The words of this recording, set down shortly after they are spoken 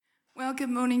Well, good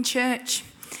morning, church.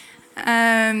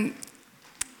 Good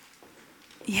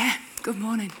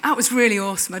morning. That was really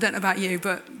awesome. I don't know about you,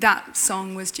 but that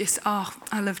song was just,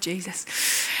 I love Jesus.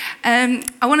 I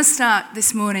want to start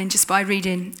this morning just by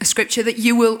reading a scripture that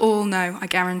you will all know, I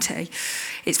guarantee.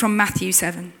 It's from Matthew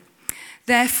 7.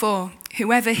 Therefore,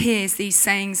 whoever hears these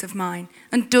sayings of mine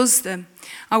and does them,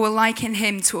 I will liken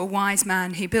him to a wise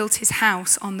man who built his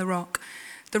house on the rock.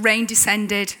 The rain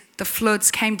descended, the floods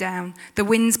came down, the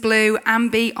winds blew and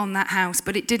beat on that house,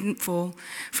 but it didn't fall,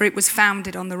 for it was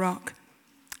founded on the rock.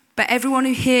 But everyone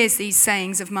who hears these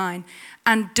sayings of mine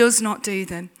and does not do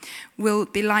them will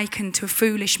be likened to a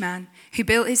foolish man who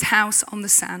built his house on the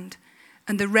sand.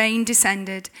 And the rain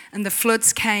descended, and the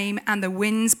floods came, and the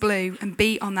winds blew and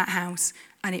beat on that house,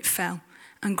 and it fell,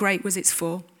 and great was its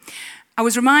fall. I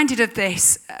was reminded of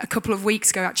this a couple of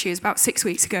weeks ago, actually. It was about 6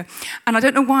 weeks ago. And I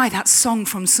don't know why that song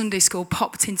from Sunday school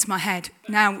popped into my head.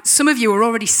 Now, some of you are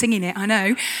already singing it, I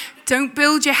know. Don't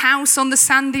build your house on the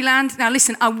sandy land. Now,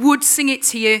 listen, I would sing it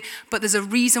to you, but there's a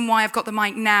reason why I've got the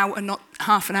mic now and not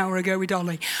half an hour ago with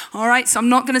Dolly. All right, so I'm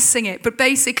not going to sing it. But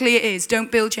basically it is,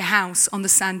 don't build your house on the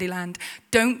sandy land.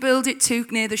 Don't build it too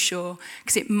near the shore,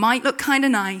 because it might look kind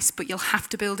of nice, but you'll have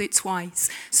to build it twice.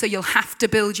 So you'll have to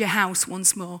build your house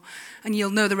once more, and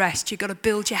you'll know the rest. You've got to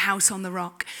build your house on the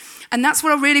rock. And that's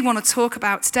what I really want to talk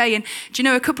about today. And do you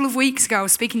know, a couple of weeks ago, I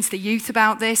was speaking to the youth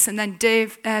about this, and then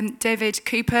David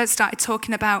Cooper started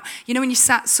talking about, you know, when you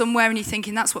sat somewhere and you're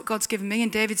thinking, that's what God's given me,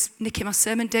 and David's nicking my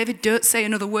sermon. David, don't say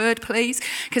another word, please,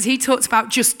 because he talked about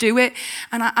just do it.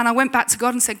 And I went back to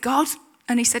God and said, God,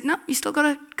 and he said, no, you still got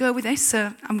to go with this,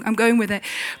 so I'm going with it.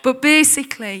 But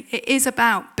basically, it is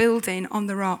about building on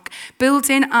the rock,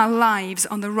 building our lives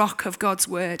on the rock of God's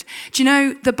word. Do you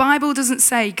know, the Bible doesn't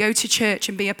say go to church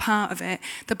and be a part of it.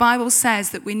 The Bible says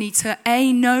that we need to,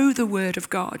 know the word of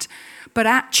God, but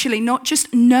actually not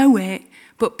just know it,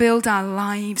 but build our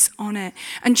lives on it.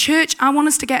 And church, I want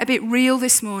us to get a bit real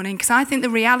this morning, because I think the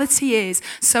reality is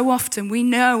so often we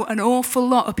know an awful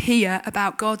lot up here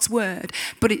about God's word,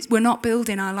 but we're not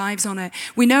building our lives on it.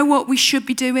 We know what we should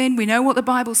be doing. We know what the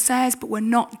Bible says, but we're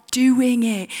not doing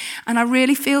it. And I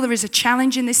really feel there is a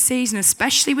challenge in this season,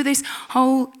 especially with this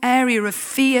whole area of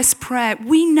fierce prayer.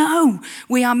 We know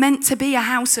we are meant to be a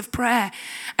house of prayer.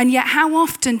 And yet how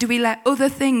often do we let other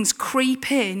things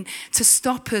creep in to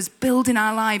stop us building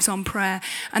our lives on prayer?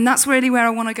 And that's really where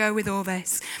I want to go with all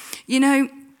this. You know,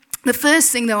 the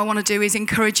first thing that I want to do is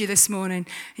encourage you this morning.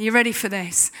 Are you ready for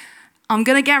this? I'm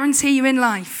going to guarantee you in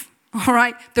life, all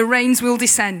right, the rains will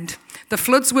descend. The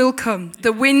floods will come,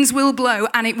 the winds will blow,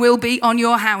 and it will be on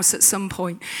your house at some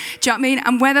point. Do you know what I mean?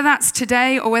 And whether that's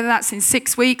today or whether that's in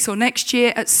 6 weeks or next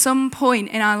year, at some point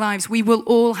in our lives, we will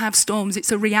all have storms.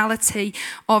 It's a reality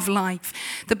of life.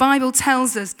 The Bible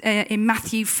tells us in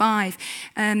Matthew 5,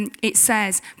 it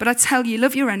says, but I tell you,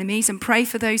 love your enemies and pray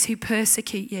for those who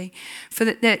persecute you, for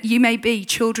that you may be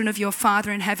children of your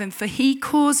Father in heaven. For he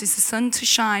causes the sun to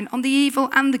shine on the evil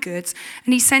and the good,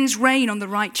 and he sends rain on the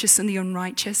righteous and the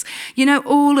unrighteous. You know,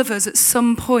 all of us at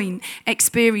some point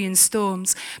experience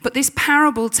storms. But this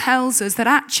parable tells us that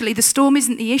actually the storm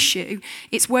isn't the issue.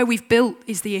 It's where we've built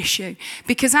is the issue.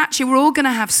 Because actually we're all going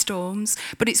to have storms,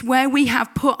 but it's where we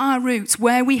have put our roots,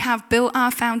 where we have built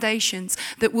our foundations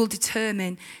that will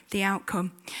determine the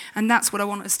outcome. And that's what I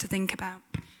want us to think about.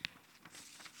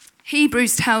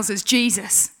 Hebrews tells us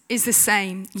Jesus is the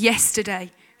same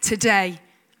yesterday, today,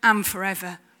 and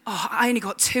forever. Oh, I only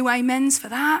got 2 amens for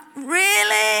that.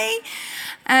 Really?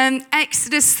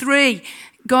 Exodus 3,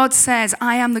 God says,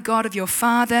 I am the God of your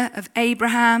father, of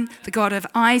Abraham, the God of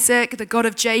Isaac, the God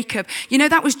of Jacob. You know,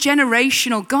 that was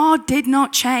generational. God did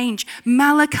not change.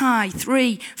 Malachi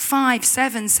 3, 5,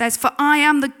 7 says, for I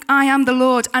am the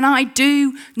Lord, and I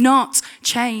do not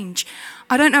change.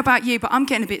 I don't know about you, but I'm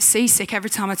getting a bit seasick every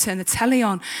time I turn the telly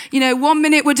on. You know, 1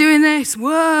 minute we're doing this.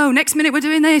 Whoa, next minute we're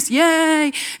doing this.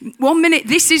 Yay. 1 minute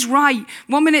this is right.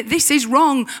 1 minute this is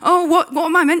wrong. Oh, what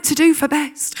am I meant to do for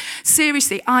best?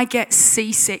 Seriously, I get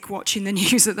seasick watching the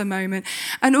news at the moment.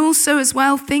 And also as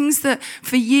well, things that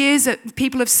for years that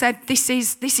people have said, this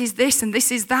is this and this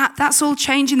is that. That's all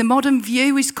changing. The modern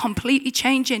view is completely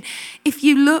changing. If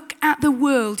you look at the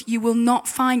world, you will not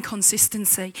find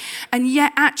consistency. And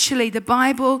yet actually the Bible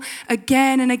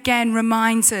again and again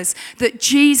reminds us that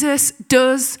Jesus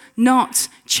does not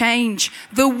change.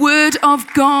 The word of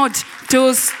God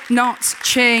does not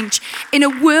change. In a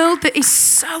world that is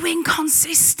so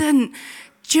inconsistent,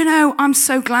 Do you know, I'm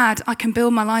so glad I can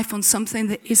build my life on something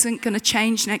that isn't going to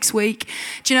change next week.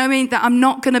 Do you know what I mean? That I'm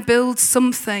not going to build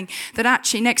something that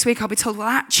actually next week I'll be told, well,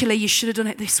 actually, you should have done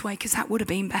it this way because that would have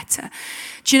been better.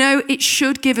 Do you know, it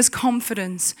should give us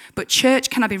confidence. But church,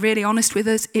 can I be really honest with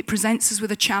us? It presents us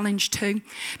with a challenge too.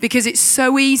 Because it's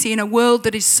so easy in a world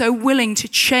that is so willing to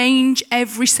change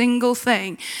every single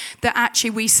thing that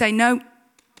actually we say, no,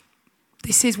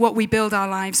 this is what we build our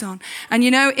lives on. And you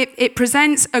know, it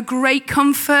presents a great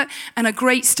comfort and a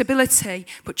great stability.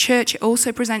 But church, it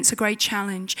also presents a great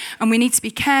challenge. And we need to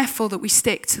be careful that we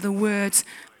stick to the words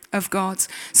of God.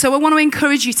 So I want to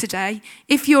encourage you today,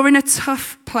 if you're in a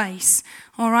tough place,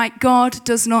 all right, God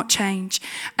does not change.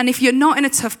 And if you're not in a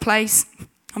tough place,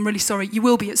 I'm really sorry, you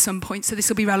will be at some point, so this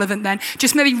will be relevant then.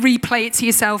 Just maybe replay it to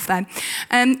yourself then.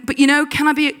 But you know, can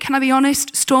I be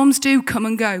honest? Storms do come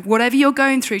and go. Whatever you're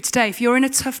going through today, if you're in a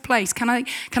tough place, can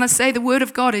I say the word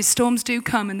of God is storms do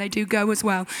come and they do go as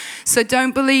well. So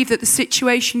don't believe that the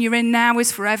situation you're in now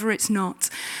is forever. It's not.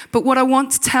 But what I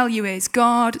want to tell you is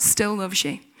God still loves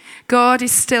you. God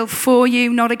is still for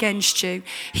you, not against you.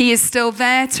 He is still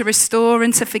there to restore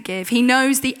and to forgive. He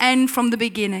knows the end from the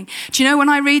beginning. Do you know, when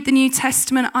I read the New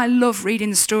Testament, I love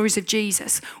reading the stories of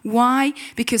Jesus. Why?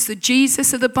 Because the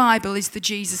Jesus of the Bible is the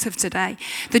Jesus of today.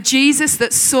 The Jesus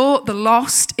that sought the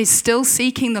lost is still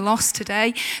seeking the lost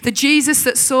today. The Jesus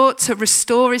that sought to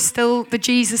restore is still the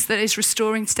Jesus that is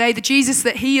restoring today. The Jesus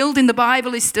that healed in the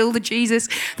Bible is still the Jesus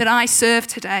that I serve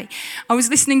today. I was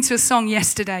listening to a song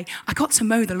yesterday. I got to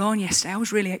mow the lawn yesterday. I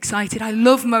was really excited. I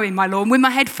love mowing my lawn with my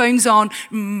headphones on,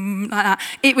 like that.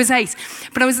 It was ace.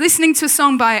 But I was listening to a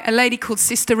song by a lady called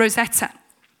Sister Rosetta.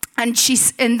 And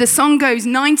the song goes,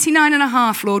 99 and a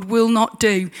half, Lord, will not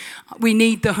do. We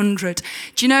need the 100.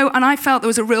 Do you know, and I felt there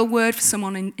was a real word for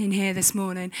someone in here this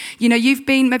morning. You know, you've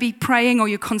been maybe praying or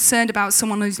you're concerned about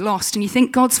someone who's lost and you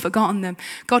think God's forgotten them.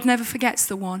 God never forgets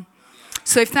the one.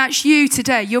 So if that's you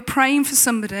today, you're praying for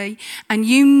somebody and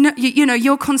you know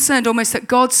you're concerned almost that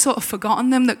God's sort of forgotten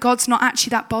them, that God's not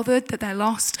actually that bothered that they're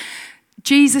lost.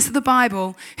 Jesus of the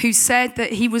Bible, who said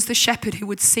that he was the shepherd who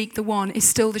would seek the one, is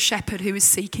still the shepherd who is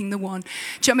seeking the one. Do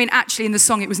you know what I mean? Actually, in the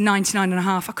song, it was 99 and a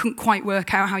half. I couldn't quite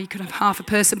work out how you could have half a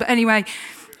person. But anyway,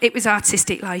 it was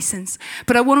artistic license.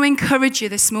 But I want to encourage you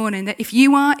this morning that if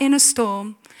you are in a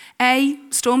storm, A,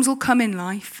 storms will come in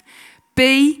life.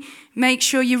 B, make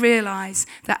sure you realize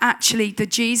that actually the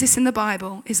Jesus in the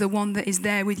Bible is the one that is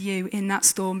there with you in that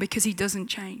storm because he doesn't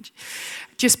change.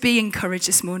 Just be encouraged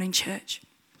this morning, church.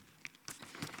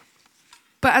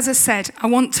 But as I said, I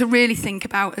want to really think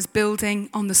about us building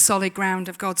on the solid ground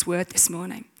of God's word this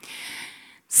morning.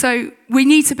 So we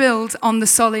need to build on the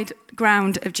solid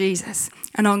ground of Jesus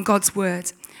and on God's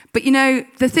word. But you know,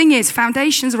 the thing is,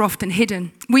 foundations are often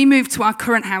hidden. We moved to our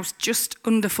current house just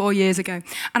under 4 years ago.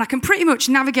 And I can pretty much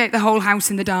navigate the whole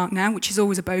house in the dark now, which is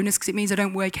always a bonus because it means I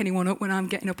don't wake anyone up when I'm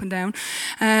getting up and down.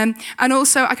 And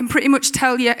also, I can pretty much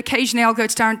tell you, occasionally I'll go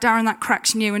to Darren, that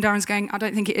crack's new, and Darren's going, I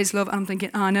don't think it is, love. And I'm thinking,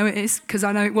 I know it is, because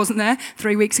I know it wasn't there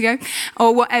 3 weeks ago,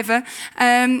 or whatever.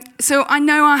 So I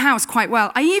know our house quite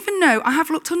well. I even know, I have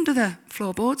looked under the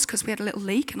floorboards because we had a little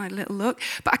leak and I had a little look.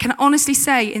 But I can honestly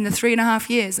say in the 3.5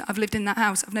 years that I've lived in that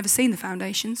house, I've never seen the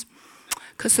foundations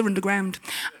because they're underground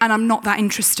and I'm not that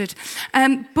interested.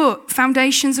 But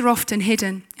foundations are often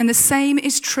hidden. And the same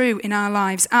is true in our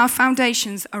lives. Our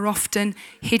foundations are often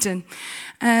hidden.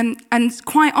 And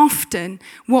quite often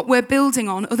what we're building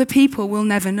on, other people will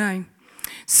never know.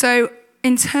 So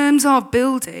in terms of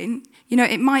building, you know,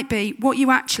 it might be what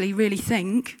you actually really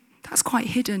think. That's quite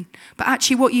hidden. But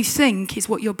actually what you think is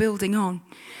what you're building on.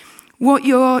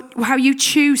 How you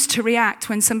choose to react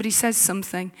when somebody says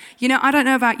something. You know, I don't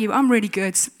know about you. I'm really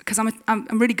good because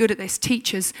I'm really good at this.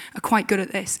 Teachers are quite good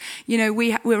at this. You know,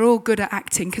 we're all good at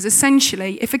acting because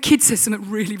essentially, if a kid says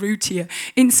something really rude to you,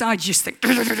 inside you just think.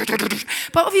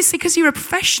 But obviously, because you're a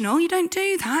professional, you don't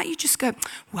do that. You just go,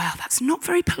 well, that's not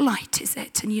very polite, is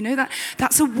it? And you know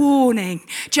that's a warning.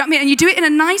 Do you know what I mean? And you do it in a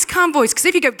nice, calm voice because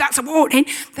if you go, that's a warning,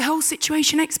 the whole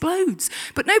situation explodes.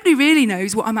 But nobody really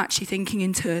knows what I'm actually thinking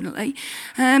internally.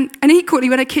 And equally,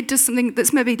 when a kid does something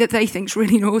that's maybe that they think's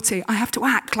really naughty, I have to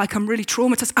act like I'm really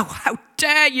traumatized. Oh, how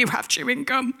dare you have chewing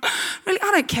gum? Really,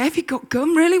 I don't care if you've got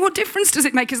gum, really. What difference does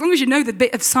it make? As long as you know the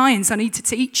bit of science I need to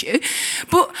teach you.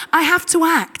 But I have to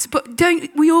act. But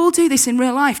we all do this in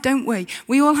real life, don't we?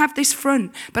 We all have this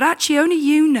front. But actually, only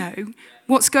you know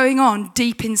what's going on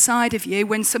deep inside of you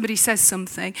when somebody says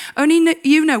something. Only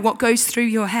you know what goes through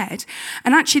your head.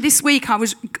 And actually this week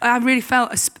I really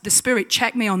felt the Spirit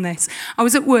check me on this. I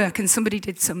was at work and somebody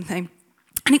did something.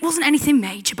 And it wasn't anything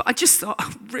major, but I just thought,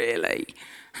 oh, really?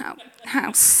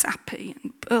 How sappy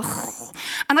and ugh.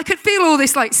 And I could feel all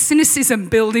this like cynicism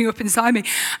building up inside me.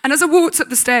 And as I walked up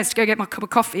the stairs to go get my cup of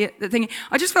coffee at the thing,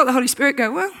 I just felt the Holy Spirit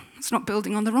go, well, it's not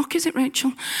building on the rock, is it,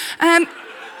 Rachel?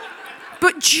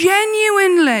 But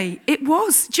genuinely, it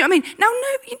was. Do you know what I mean? Now,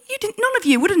 no, you didn't. None of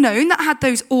you would have known that I had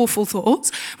those awful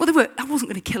thoughts. Well, they were. I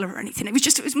wasn't going to kill her or anything.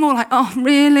 It was more like, oh,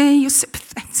 really? You're so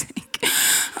pathetic.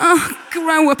 Oh,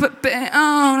 grow up a bit.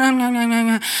 Oh,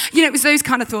 no. You know, it was those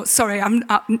kind of thoughts. Sorry, I'm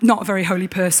not a very holy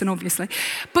person, obviously.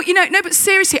 But, but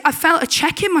seriously, I felt a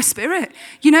check in my spirit.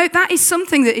 That is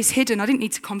something that is hidden. I didn't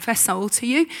need to confess that all to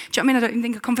you. Do you know what I mean? I don't even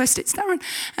think I confessed it to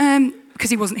Darren. Because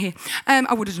he wasn't here.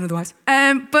 I would have done otherwise.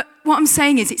 But what I'm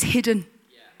saying is it's hidden.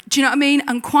 Do you know what I mean?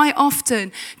 And quite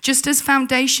often, just as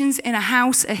foundations in a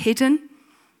house are hidden,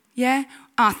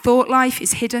 our thought life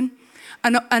is hidden.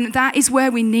 And that is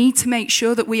where we need to make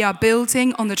sure that we are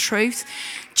building on the truth.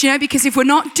 Do you know? Because if we're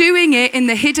not doing it in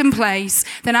the hidden place,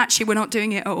 then actually we're not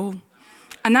doing it at all.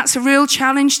 And that's a real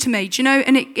challenge to me, do you know?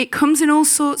 And it comes in all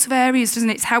sorts of areas,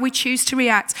 doesn't it? It's how we choose to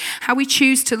react, how we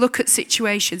choose to look at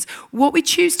situations, what we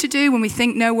choose to do when we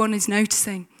think no one is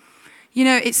noticing.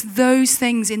 It's those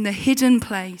things in the hidden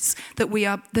place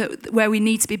where we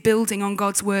need to be building on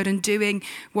God's word and doing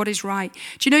what is right.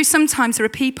 Do you know, sometimes there are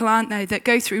people, aren't there, that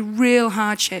go through real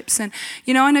hardships. And,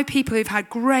 I know people who've had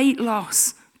great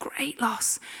loss. Do you know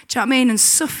what I mean? And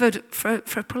suffered for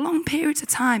prolonged periods of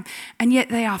time. And yet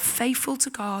they are faithful to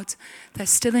God. They're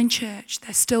still in church.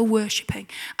 They're still worshipping.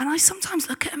 And I sometimes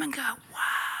look at them and go,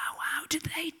 wow, how did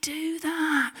they do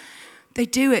that? They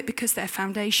do it because their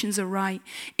foundations are right.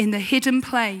 In the hidden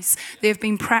place, they have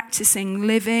been practicing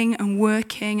living and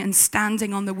working and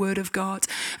standing on the word of God.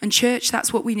 And church,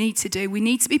 that's what we need to do. We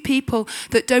need to be people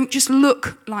that don't just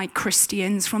look like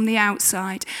Christians from the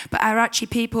outside, but are actually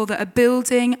people that are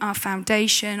building our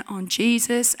foundation on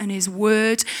Jesus and his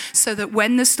word so that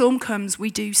when the storm comes, we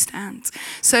do stand.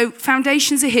 So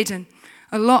foundations are hidden.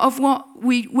 A lot of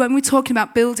when we're talking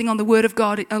about building on the word of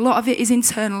God, a lot of it is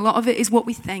internal, a lot of it is what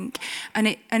we think,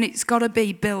 and it's got to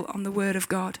be built on the word of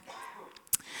God.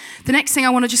 The next thing I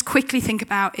want to just quickly think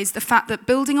about is the fact that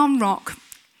building on rock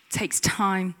takes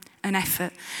time and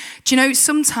effort. Do you know,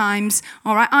 sometimes,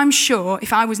 all right, I'm sure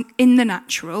if I was in the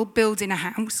natural building a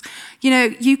house,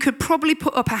 you could probably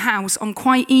put up a house on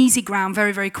quite easy ground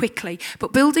very, very quickly.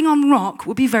 But building on rock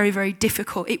would be very, very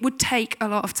difficult. It would take a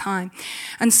lot of time.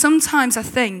 And sometimes I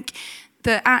think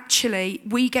that actually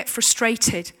we get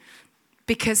frustrated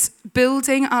because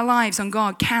building our lives on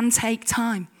God can take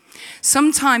time.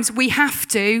 Sometimes we have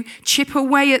to chip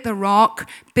away at the rock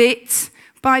bit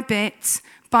by bit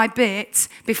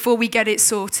before we get it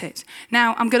sorted.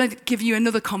 Now, I'm going to give you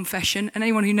another confession, and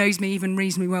anyone who knows me even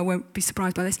reasonably well won't be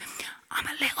surprised by this. I'm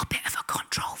a little bit of a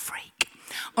control freak.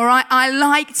 All right, I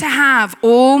like to have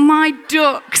all my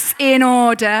ducks in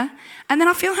order, and then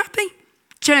I feel happy.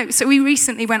 Do you know, so we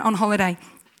recently went on holiday.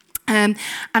 And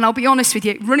I'll be honest with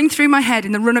you, running through my head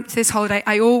in the run-up to this holiday,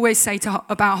 I always say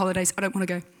about holidays, I don't want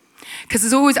to go.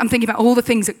 Because I'm thinking about all the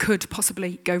things that could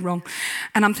possibly go wrong.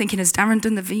 And I'm thinking, has Darren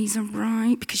done the visa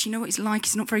right? Because you know what he's like,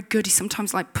 he's not very good. He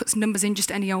sometimes puts numbers in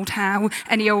just any old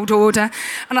order.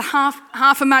 And I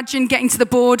half imagined getting to the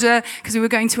border because we were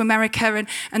going to America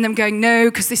and them going,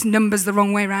 no, because this number's the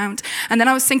wrong way around. And then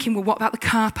I was thinking, well, what about the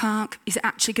car park? Is it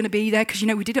actually going to be there? Because,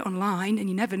 we did it online and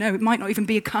you never know. It might not even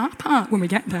be a car park when we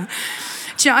get there.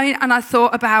 Do you know what I mean? And I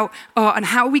thought about, and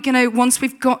how are we going to, once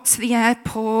we've got to the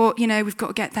airport, we've got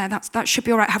to get there. That should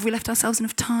be all right. Have we left ourselves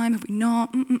enough time? Have we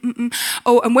not?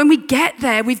 Oh, and when we get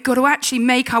there, we've got to actually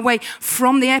make our way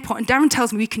from the airport. And Darren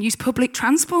tells me we can use public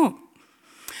transport.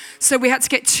 So we had to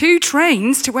get 2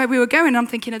 trains to where we were going. And I'm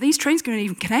thinking, are these trains going to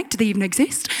even connect? Do they even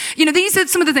exist? These are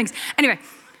some of the things. Anyway,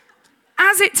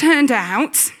 as it turned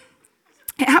out,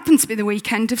 it happened to be the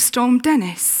weekend of Storm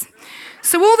Dennis.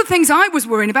 So all the things I was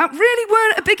worrying about really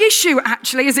weren't a big issue,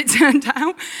 actually, as it turned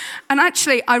out. And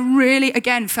actually, I really,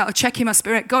 again, felt a check in my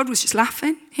spirit. God was just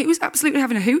laughing. He was absolutely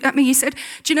having a hoot at me. He said,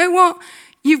 do you know what?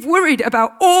 You've worried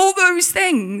about all those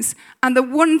things, and the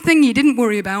one thing you didn't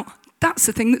worry about, that's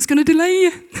the thing that's going to delay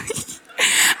you.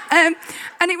 And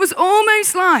it was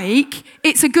almost like,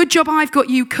 it's a good job I've got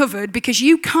you covered, because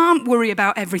you can't worry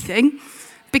about everything,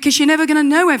 because you're never going to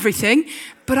know everything,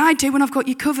 but I do when I've got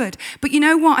you covered. But you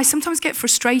know what? I sometimes get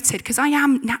frustrated because I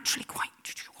am naturally quite,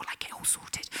 I get all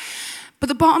sorted. But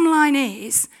the bottom line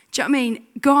is, do you know what I mean?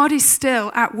 God is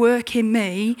still at work in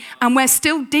me, and we're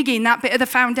still digging that bit of the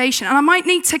foundation. And I might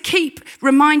need to keep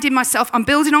reminding myself, I'm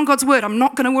building on God's word, I'm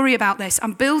not going to worry about this.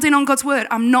 I'm building on God's word,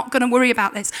 I'm not going to worry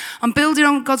about this. I'm building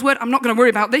on God's word, I'm not going to worry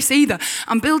about this either.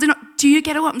 I'm building on, Do you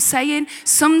get what I'm saying?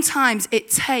 Sometimes it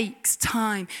takes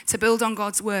time to build on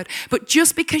God's word. But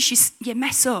just because you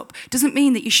mess up doesn't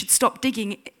mean that you should stop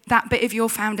digging that bit of your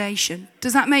foundation.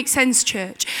 Does that make sense,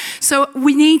 church? So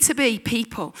we need to be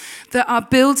people that are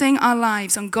building our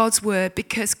lives on God's word,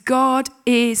 because God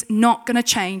is not going to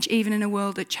change even in a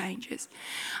world that changes.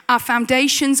 Our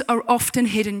foundations are often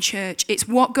hidden, church. It's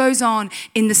what goes on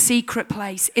in the secret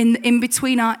place, in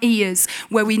between our ears,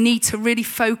 where we need to really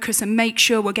focus and make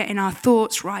sure we're getting our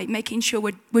thoughts right, making sure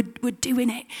we're doing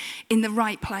it in the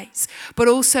right place. But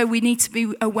also we need to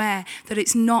be aware that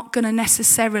it's not going to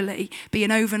necessarily be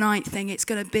an overnight thing. It's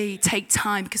going to take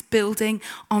time, because building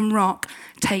on rock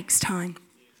takes time.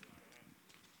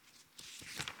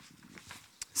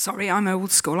 Sorry, I'm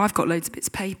old school. I've got loads of bits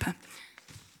of paper.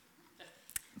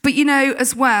 But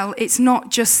as well, it's not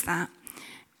just that.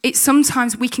 It's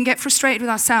sometimes we can get frustrated with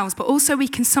ourselves, but also we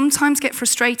can sometimes get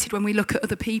frustrated when we look at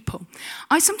other people.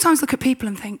 I sometimes look at people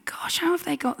and think, gosh, how have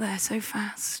they got there so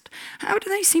fast? How do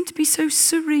they seem to be so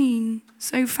serene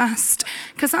so fast?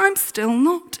 Because I'm still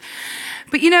not.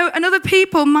 But and other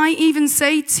people might even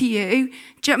say to you,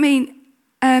 do you know what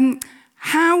I mean?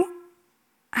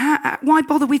 Why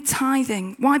bother with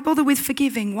tithing? Why bother with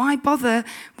forgiving? Why bother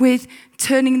with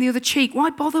turning the other cheek? Why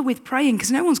bother with praying?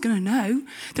 Because no one's going to know.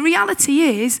 The reality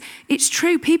is, it's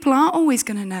true, people aren't always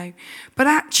going to know. But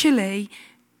actually,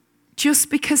 just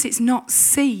because it's not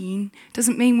seen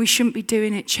doesn't mean we shouldn't be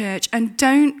doing it, church. And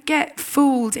don't get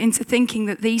fooled into thinking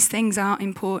that these things aren't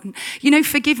important.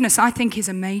 Forgiveness, I think, is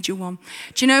a major one.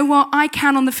 Do you know what? I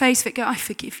can, on the face of it, go, I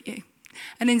forgive you.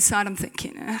 And inside I'm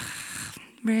thinking, ugh,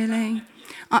 really?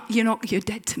 You're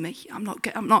dead to me. I'm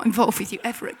not involved with you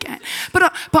ever again.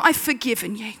 But I've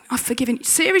forgiven you. I've forgiven you.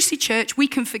 Seriously, church, we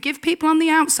can forgive people on the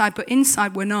outside, but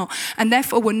inside we're not. And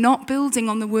therefore we're not building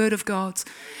on the word of God.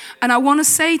 And I want to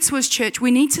say to us, church, we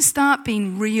need to start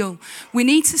being real. We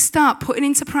need to start putting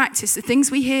into practice the things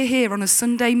we hear here on a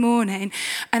Sunday morning,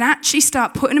 and actually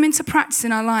start putting them into practice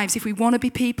in our lives if we want to be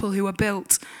people who are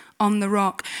built on the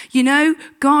rock.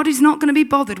 God is not going to be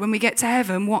bothered when we get to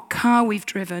heaven what car we've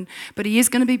driven, but he is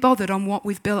going to be bothered on what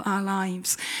we've built our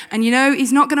lives. And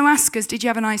he's not going to ask us, did you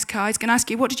have a nice car? He's going to ask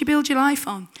you, what did you build your life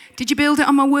on? Did you build it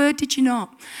on my word? Did you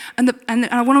not? And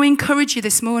I want to encourage you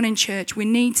this morning, church, we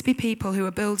need to be people who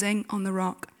are building on the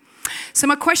rock. So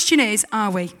my question is, are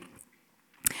we?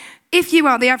 If you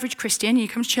are the average Christian, you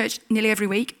come to church nearly every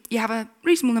week, you have a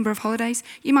reasonable number of holidays,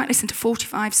 you might listen to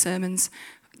 45 sermons.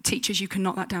 Teachers, you can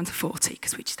knock that down to 40,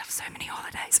 because we just have so many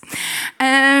holidays.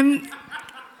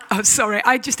 Oh, sorry,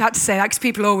 I just had to say that, because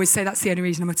people always say that's the only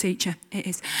reason I'm a teacher. It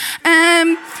is.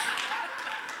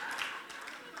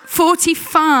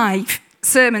 45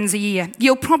 sermons a year.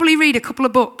 You'll probably read a couple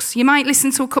of books. You might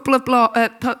listen to a couple of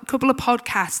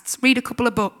podcasts, read a couple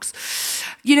of books.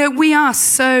 We are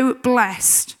so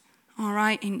blessed, all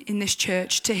right, in this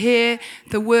church, to hear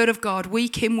the word of God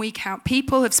week in, week out.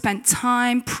 People have spent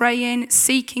time praying,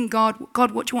 seeking God.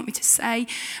 God, what do you want me to say?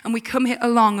 And we come here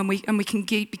along and we can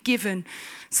be given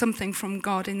something from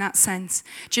God in that sense.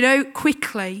 Do you know,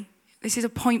 quickly, this is a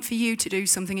point for you to do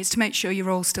something. It's to make sure you're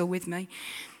all still with me.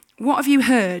 What have you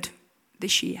heard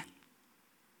this year?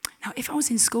 Now, if I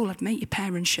was in school, I'd make your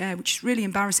parents share, which is really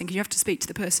embarrassing because you have to speak to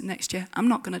the person next year. I'm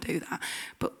not going to do that.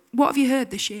 But what have you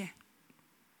heard this year?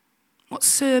 What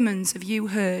sermons have you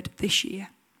heard this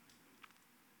year?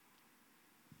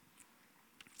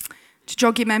 To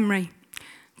jog your memory,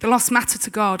 the lost matter to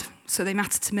God, so they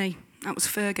matter to me. That was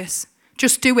Fergus.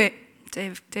 Just do it,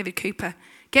 David Cooper.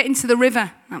 Get into the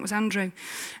river, that was Andrew.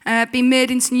 Be made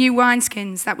into new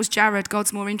wineskins, that was Jared.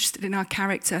 God's more interested in our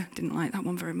character. Didn't like that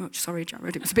one very much. Sorry,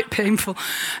 Jared, it was a bit painful.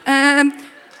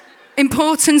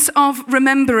 Importance of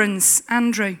remembrance,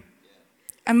 Andrew.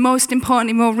 And most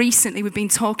importantly, more recently, we've been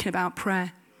talking about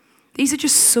prayer. These are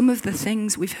just some of the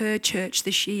things we've heard, church,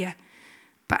 this year.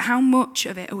 But how much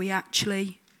of it are we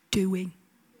actually doing?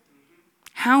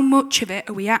 How much of it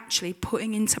are we actually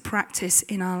putting into practice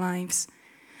in our lives?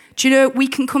 Do you know, we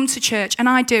can come to church, and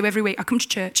I do every week. I come to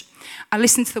church, I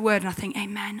listen to the word, and I think,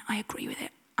 amen, I agree with it.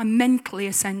 I mentally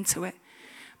assent to it.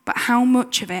 But how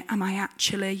much of it am I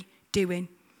actually doing?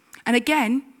 And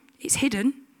again, it's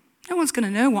hidden. No one's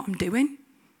going to know what I'm doing.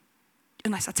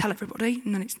 Unless I tell everybody,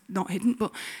 and then it's not hidden,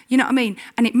 but you know what I mean?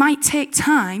 And it might take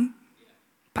time,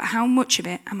 but how much of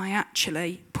it am I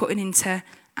actually putting into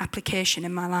application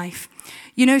in my life?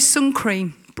 Sun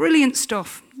cream, brilliant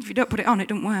stuff. If you don't put it on, it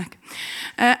doesn't work.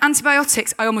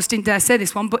 Antibiotics, I almost didn't dare say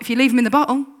this one, but if you leave them in the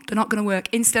bottle, they're not going to work.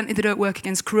 Incidentally, they don't work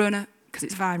against coronavirus because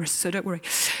it's a virus, so don't worry.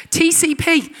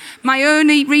 TCP, my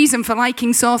only reason for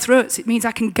liking sore throats, it means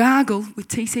I can gargle with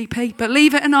TCP.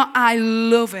 Believe it or not, I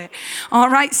love it. All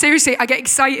right, seriously, I get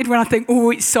excited when I think,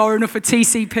 oh, it's sore enough for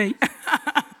TCP.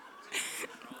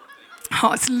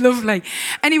 Oh, it's lovely.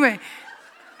 Anyway,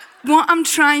 what I'm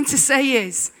trying to say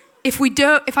is, if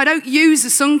I don't use the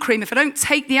sun cream, if I don't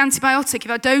take the antibiotic,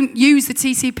 if I don't use the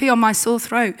TCP on my sore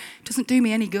throat, it doesn't do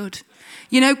me any good.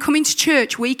 You know, coming to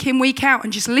church week in, week out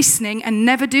and just listening and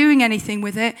never doing anything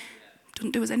with it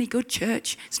doesn't do us any good,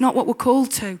 church. It's not what we're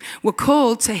called to. We're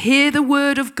called to hear the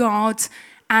word of God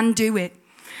and do it.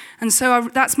 And so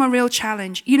that's my real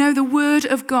challenge. You know, the word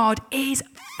of God is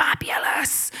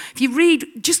fabulous. If you read,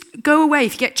 just go away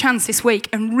if you get a chance this week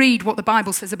and read what the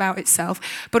Bible says about itself,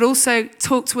 but also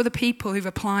talk to other people who've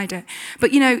applied it.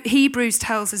 But you know, Hebrews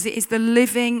tells us it is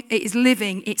living,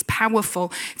 it's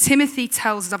powerful. Timothy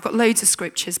tells us, I've got loads of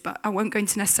scriptures, but I won't go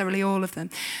into necessarily all of them.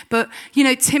 But you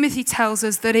know, Timothy tells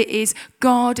us that it is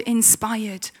God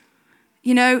inspired.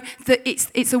 You know, that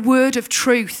it's a word of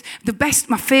truth.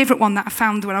 My favourite one that I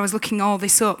found when I was looking all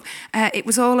this up, it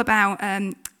was all about,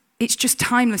 it's just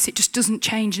timeless, it just doesn't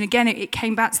change. And again, it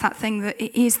came back to that thing that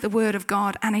it is the word of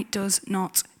God and it does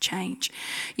not change.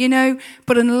 You know,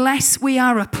 but unless we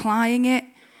are applying it,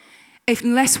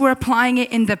 unless we're applying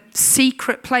it in the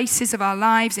secret places of our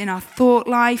lives, in our thought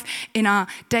life, in our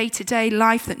day-to-day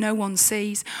life that no one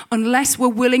sees, unless we're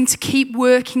willing to keep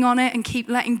working on it and keep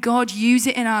letting God use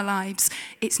it in our lives,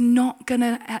 it's not going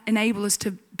to enable us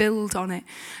to build on it.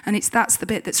 And that's the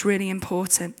bit that's really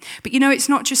important. But you know, it's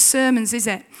not just sermons, is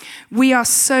it? We are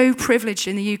so privileged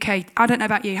in the UK. I don't know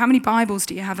about you. How many Bibles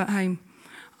do you have at home?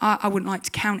 I wouldn't like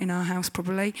to count in our house,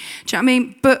 probably. Do you know what I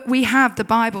mean? But we have the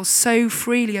Bible so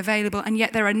freely available, and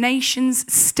yet there are nations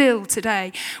still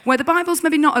today where the Bible's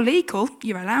maybe not illegal.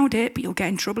 You're allowed it, but you'll get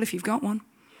in trouble if you've got one.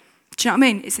 Do you know what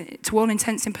I mean? To all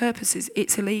intents and purposes,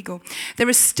 it's illegal. There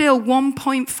are still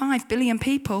 1.5 billion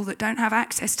people that don't have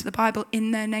access to the Bible in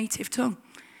their native tongue.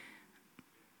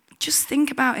 Just think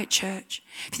about it, church.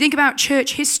 If you think about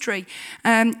church history,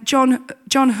 John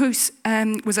Hus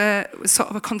was sort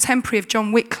of a contemporary of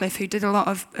John Wycliffe, who did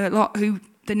who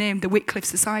they named the Wycliffe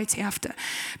Society after.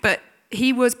 But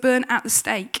he was burnt at the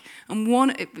stake,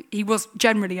 and he was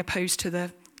generally opposed to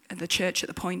the church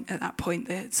at that point,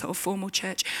 the sort of formal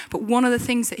church. But one of the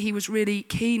things that he was really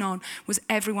keen on was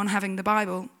everyone having the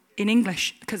Bible in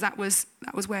English, because that was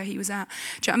where he was at.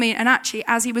 Do you know what I mean? And actually,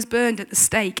 as he was burned at the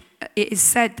stake, it is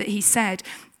said that he said,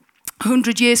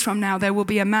 100 years from now, there will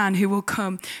be a man who will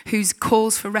come whose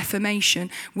calls for reformation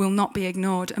will not be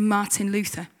ignored. And Martin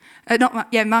Luther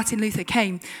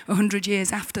came 100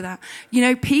 years after that. You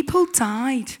know, people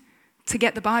died to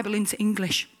get the Bible into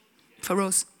English for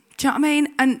us. Do you know what I mean?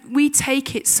 And we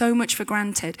take it so much for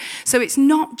granted. So it's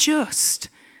not just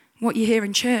what you hear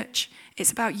in church.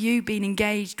 It's about you being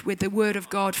engaged with the word of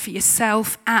God for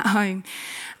yourself at home.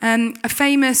 A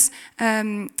famous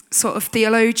sort of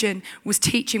theologian was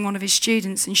teaching one of his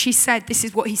students, and she said, this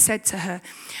is what he said to her: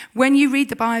 when you read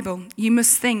the Bible, you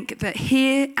must think that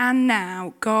here and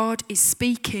now God is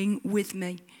speaking with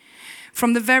me.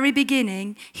 From the very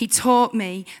beginning, he taught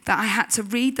me that I had to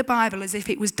read the Bible as if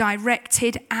it was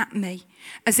directed at me,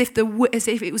 as if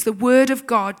it was the word of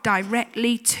God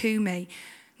directly to me.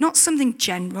 Not something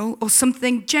general or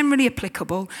something generally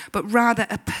applicable, but rather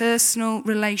a personal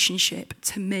relationship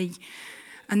to me.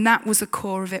 And that was the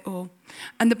core of it all.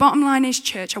 And the bottom line is,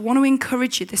 church, I want to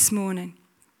encourage you this morning.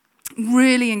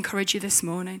 Really encourage you this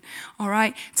morning, all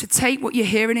right, to take what you're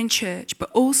hearing in church,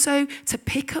 but also to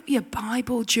pick up your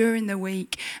Bible during the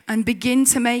week and begin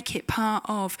to make it part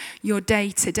of your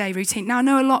day-to-day routine. Now, I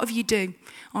know a lot of you do,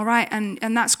 all right, and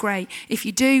that's great. If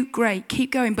you do, great, keep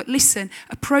going. But listen,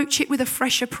 approach it with a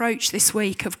fresh approach this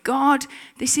week of, God,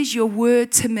 this is your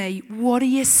word to me. What are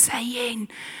you saying?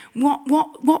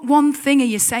 What one thing are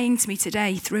you saying to me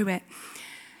today through it?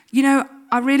 You know,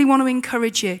 I really want to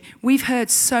encourage you. We've heard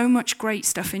so much great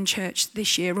stuff in church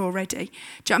this year already. Do you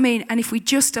know what I mean? And if we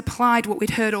just applied what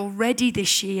we'd heard already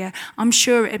this year, I'm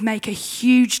sure it'd make a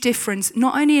huge difference,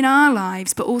 not only in our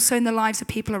lives, but also in the lives of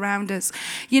people around us.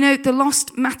 You know, the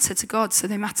lost matter to God, so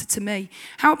they matter to me.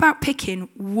 How about picking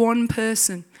one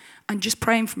person and just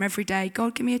praying from every day,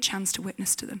 God, give me a chance to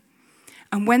witness to them.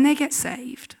 And when they get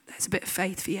saved, there's a bit of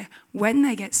faith for you. When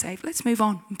they get saved, let's move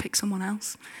on and pick someone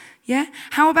else. Yeah?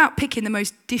 How about picking the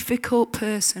most difficult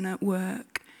person at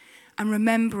work and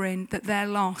remembering that they're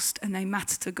lost and they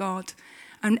matter to God?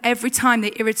 And every time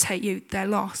they irritate you, they're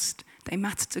lost. they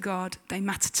matter to God, they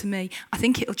matter to me. I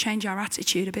think it'll change our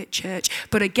attitude a bit, church.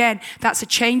 But again, that's a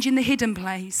change in the hidden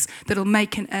place that'll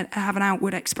make have an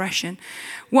outward expression.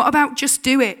 What about just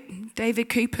do it? David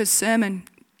Cooper's sermon.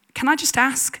 Can I just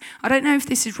ask, I don't know if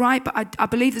this is right, but I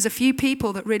believe there's a few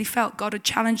people that really felt God had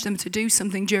challenged them to do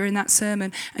something during that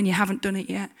sermon, and you haven't done it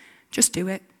yet. Just do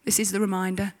it. This is the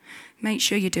reminder. Make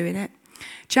sure you're doing it.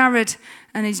 Jared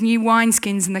and his new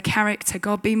wineskins and the character.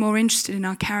 God, be more interested in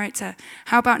our character.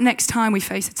 How about next time we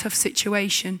face a tough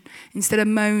situation, instead of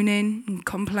moaning and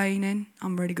complaining?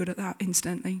 I'm really good at that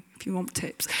instantly. If you want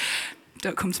tips,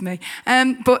 don't come to me.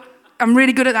 But I'm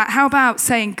really good at that. How about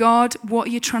saying, God, what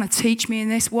are you trying to teach me in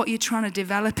this? What are you trying to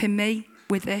develop in me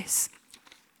with this?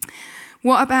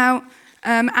 What about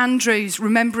Andrew's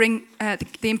remembering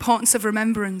the importance of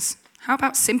remembrance? How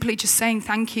about simply just saying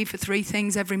thank you for 3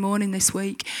 things every morning this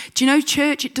week? Do you know,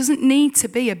 church, it doesn't need to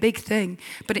be a big thing,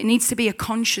 but it needs to be a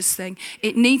conscious thing.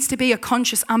 It needs to be a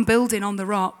conscious, I'm building on the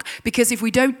rock. Because if we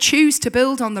don't choose to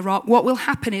build on the rock, what will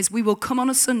happen is we will come on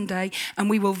a Sunday and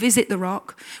we will visit the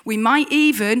rock. We might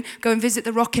even go and visit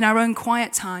the rock in our own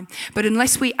quiet time. But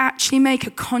unless we actually make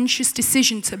a conscious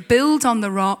decision to build on the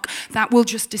rock, that will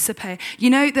just disappear. You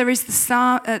know, there is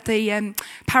the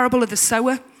parable of the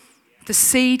sower. The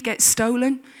seed gets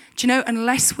stolen. Do you know,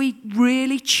 unless we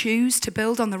really choose to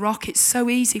build on the rock, it's so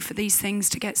easy for these things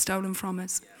to get stolen from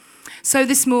us. So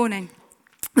this morning,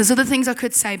 there's other things I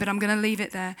could say, but I'm going to leave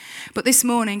it there. But this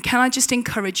morning, can I just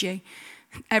encourage you,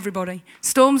 everybody,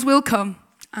 storms will come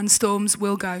and storms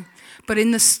will go. But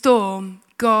in the storm,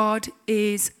 God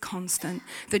is constant.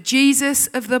 The Jesus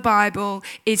of the Bible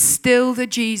is still the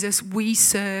Jesus we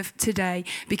serve today,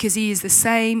 because he is the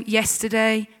same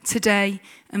yesterday, today,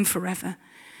 and forever.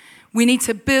 We need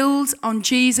to build on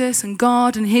Jesus and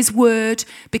God and his word,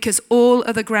 because all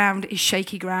other ground is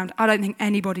shaky ground. I don't think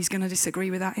anybody's going to disagree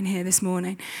with that in here this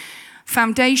morning.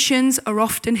 Foundations are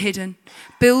often hidden.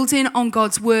 Building on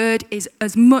God's word is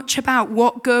as much about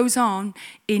what goes on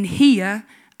in here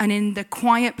and in the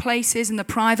quiet places and the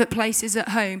private places at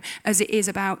home as it is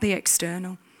about the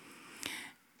external.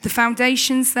 The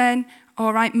foundations then,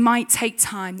 all right, might take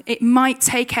time. It might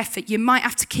take effort. You might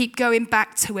have to keep going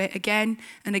back to it again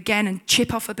and again and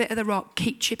chip off a bit of the rock,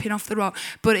 keep chipping off the rock.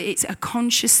 But it's a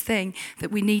conscious thing that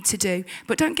we need to do.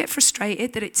 But don't get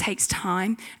frustrated that it takes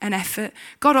time and effort.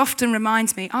 God often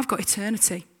reminds me, I've got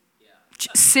eternity.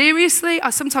 Yeah. Seriously, I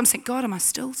sometimes think, God, am I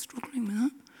still struggling with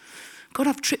that? God,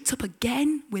 I've tripped up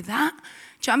again with that.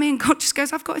 Do you know what I mean? God just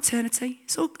goes, I've got eternity.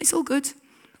 It's all good.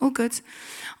 All good.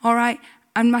 All right.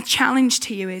 And my challenge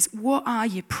to you is, what are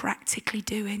you practically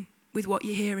doing with what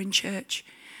you hear in church?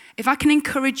 If I can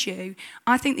encourage you,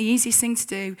 I think the easiest thing to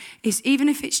do is, even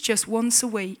if it's just once a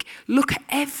week, look at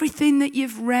everything that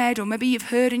you've read or maybe you've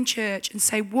heard in church and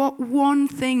say, what one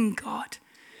thing, God,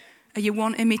 are you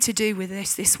wanting me to do with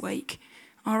this week?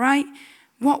 All right?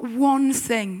 What one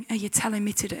thing are you telling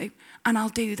me to do? And I'll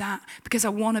do that, because I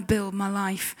want to build my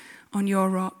life on your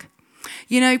rock.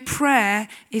 You know, prayer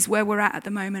is where we're at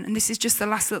the moment. And this is just the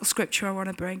last little scripture I want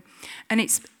to bring. And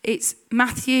it's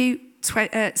Matthew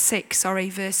 6,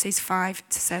 verses 5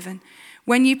 to 7.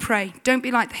 When you pray, don't be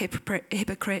like the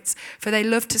hypocrites, for they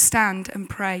love to stand and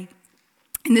pray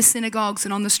in the synagogues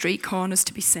and on the street corners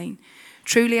to be seen.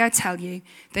 Truly, I tell you,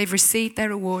 they've received their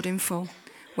reward in full.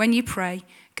 When you pray,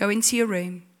 go into your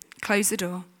room, close the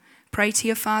door, pray to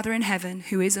your Father in heaven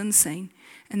who is unseen,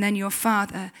 and then your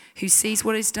Father who sees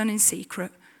what is done in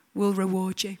secret will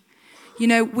reward you. You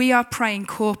know, we are praying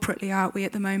corporately, aren't we,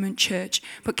 at the moment, church?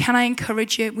 But can I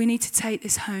encourage you, we need to take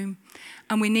this home.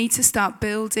 And we need to start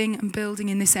building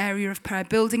in this area of prayer,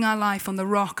 building our life on the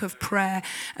rock of prayer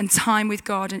and time with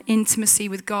God and intimacy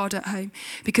with God at home.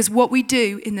 Because what we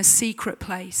do in the secret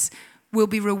place will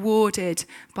be rewarded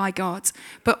by God.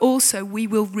 But also we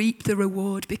will reap the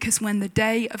reward, because when the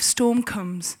day of storm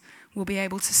comes, we'll be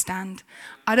able to stand.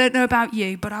 I don't know about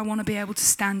you, but I want to be able to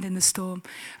stand in the storm.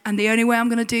 And the only way I'm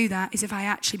going to do that is if I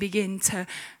actually begin to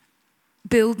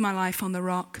build my life on the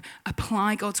rock,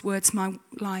 apply God's word to my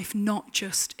life, not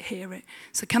just hear it.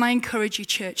 So can I encourage you,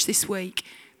 church, this week,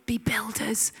 be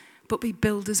builders, but be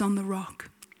builders on the rock.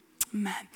 Amen.